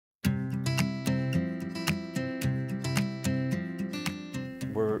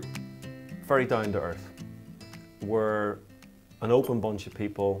we're very down to earth. We're an open bunch of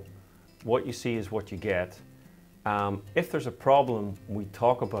people. What you see is what you get. If there's a problem, we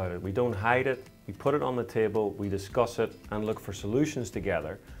talk about it. We don't hide it. We put it on the table, we discuss it and look for solutions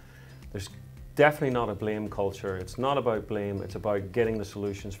together. There's definitely not a blame culture. It's not about blame, it's about getting the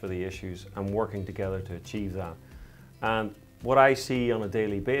solutions for the issues and working together to achieve that. And what I see on a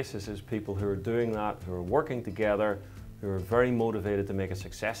daily basis is people who are doing that, who are working together, who are very motivated to make a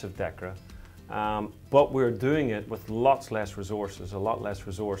success of Dechra. But we're doing it with lots less resources, a lot less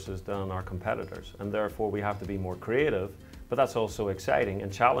resources than our competitors, and therefore we have to be more creative, but that's also exciting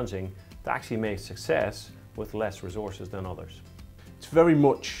and challenging to actually make success with less resources than others. It's very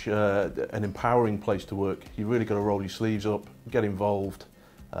much an empowering place to work. You really got to roll your sleeves up, get involved.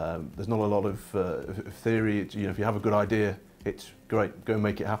 There's not a lot of theory. It's, if you have a good idea, it's great, go and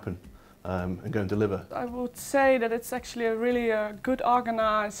make it happen. And go and deliver. I would say that it's actually a really good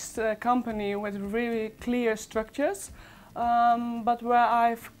organized company with really clear structures, but where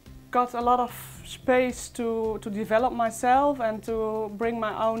I've got a lot of space to develop myself and to bring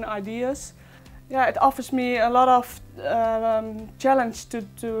my own ideas. Yeah, it offers me a lot of challenge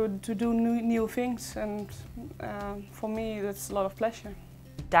to do new things, and for me that's a lot of pleasure.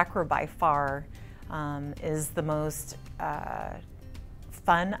 Dechra by far is the most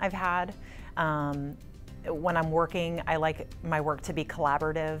fun I've had. When I'm working, I like my work to be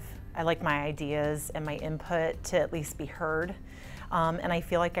collaborative. I like my ideas and my input to at least be heard. And I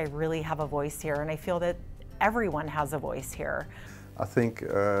feel like I really have a voice here, and I feel that everyone has a voice here. I think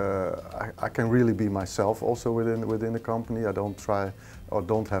I can really be myself also within the company. I don't try or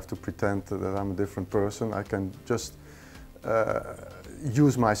don't have to pretend that I'm a different person. I can just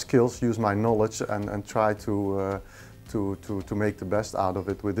use my skills, use my knowledge, and try to make the best out of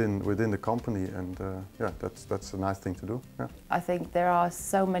it within the company, and yeah, that's a nice thing to do. Yeah. I think there are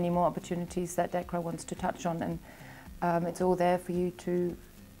so many more opportunities that Dechra wants to touch on, and it's all there for you to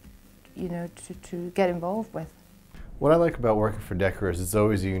get involved with. What I like about working for Dechra is it's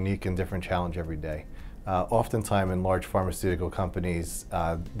always a unique and different challenge every day. Oftentimes in large pharmaceutical companies,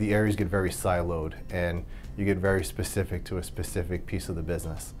 the areas get very siloed and you get very specific to a specific piece of the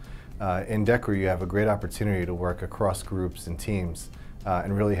business. In Dechra, you have a great opportunity to work across groups and teams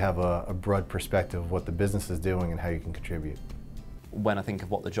and really have a broad perspective of what the business is doing and how you can contribute. When I think of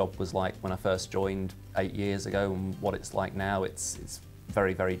what the job was like when I first joined 8 years ago and what it's like now, it's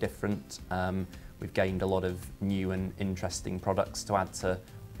very, very different. We've gained a lot of new and interesting products to add to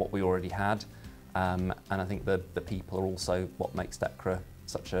what we already had. And I think the people are also what makes Dechra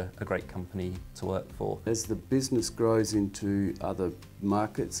such a great company to work for. As the business grows into other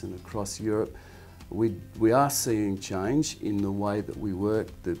markets and across Europe, we are seeing change in the way that we work,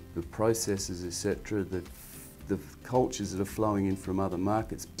 the processes, etc., the cultures that are flowing in from other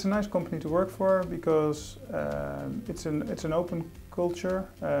markets. It's a nice company to work for because it's an open culture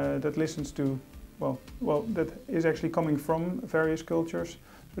that listens to, well, that is actually coming from various cultures,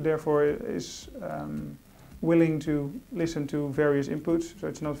 so therefore is willing to listen to various inputs, so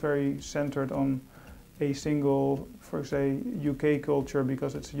it's not very centered on a single, for say, UK culture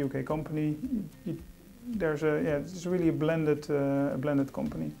because it's a UK company. It's really a blended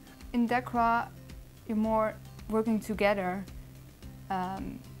company. In Dechra, you're more working together.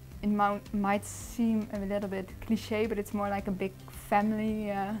 It might seem a little bit cliché, but it's more like a big family.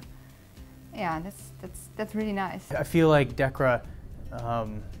 Yeah, that's really nice. I feel like Dechra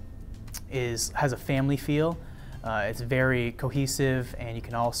has a family feel. It's very cohesive, and you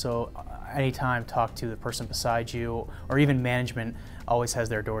can also anytime talk to the person beside you, or even management always has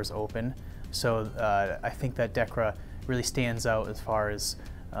their doors open. So I think that Dechra really stands out as far as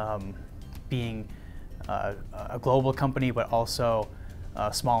being a global company, but also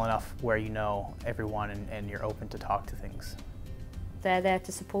small enough where you know everyone and you're open to talk to things. They're there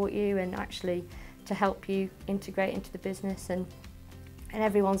to support you and actually to help you integrate into the business, and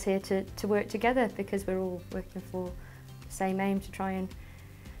everyone's here to work together because we're all working for the same aim, to try and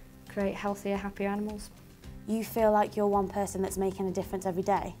create healthier, happier animals. You feel like you're one person that's making a difference every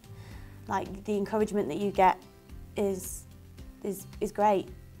day. Like, the encouragement that you get is great.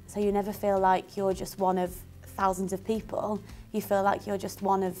 So you never feel like you're just one of thousands of people. You feel like you're just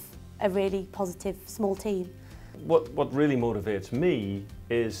one of a really positive small team. What really motivates me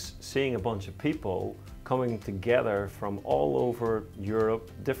is seeing a bunch of people coming together from all over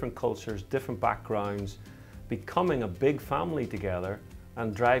Europe, different cultures, different backgrounds, becoming a big family together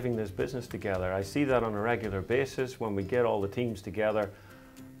and driving this business together. I see that on a regular basis when we get all the teams together.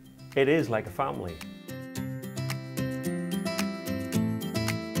 It is like a family.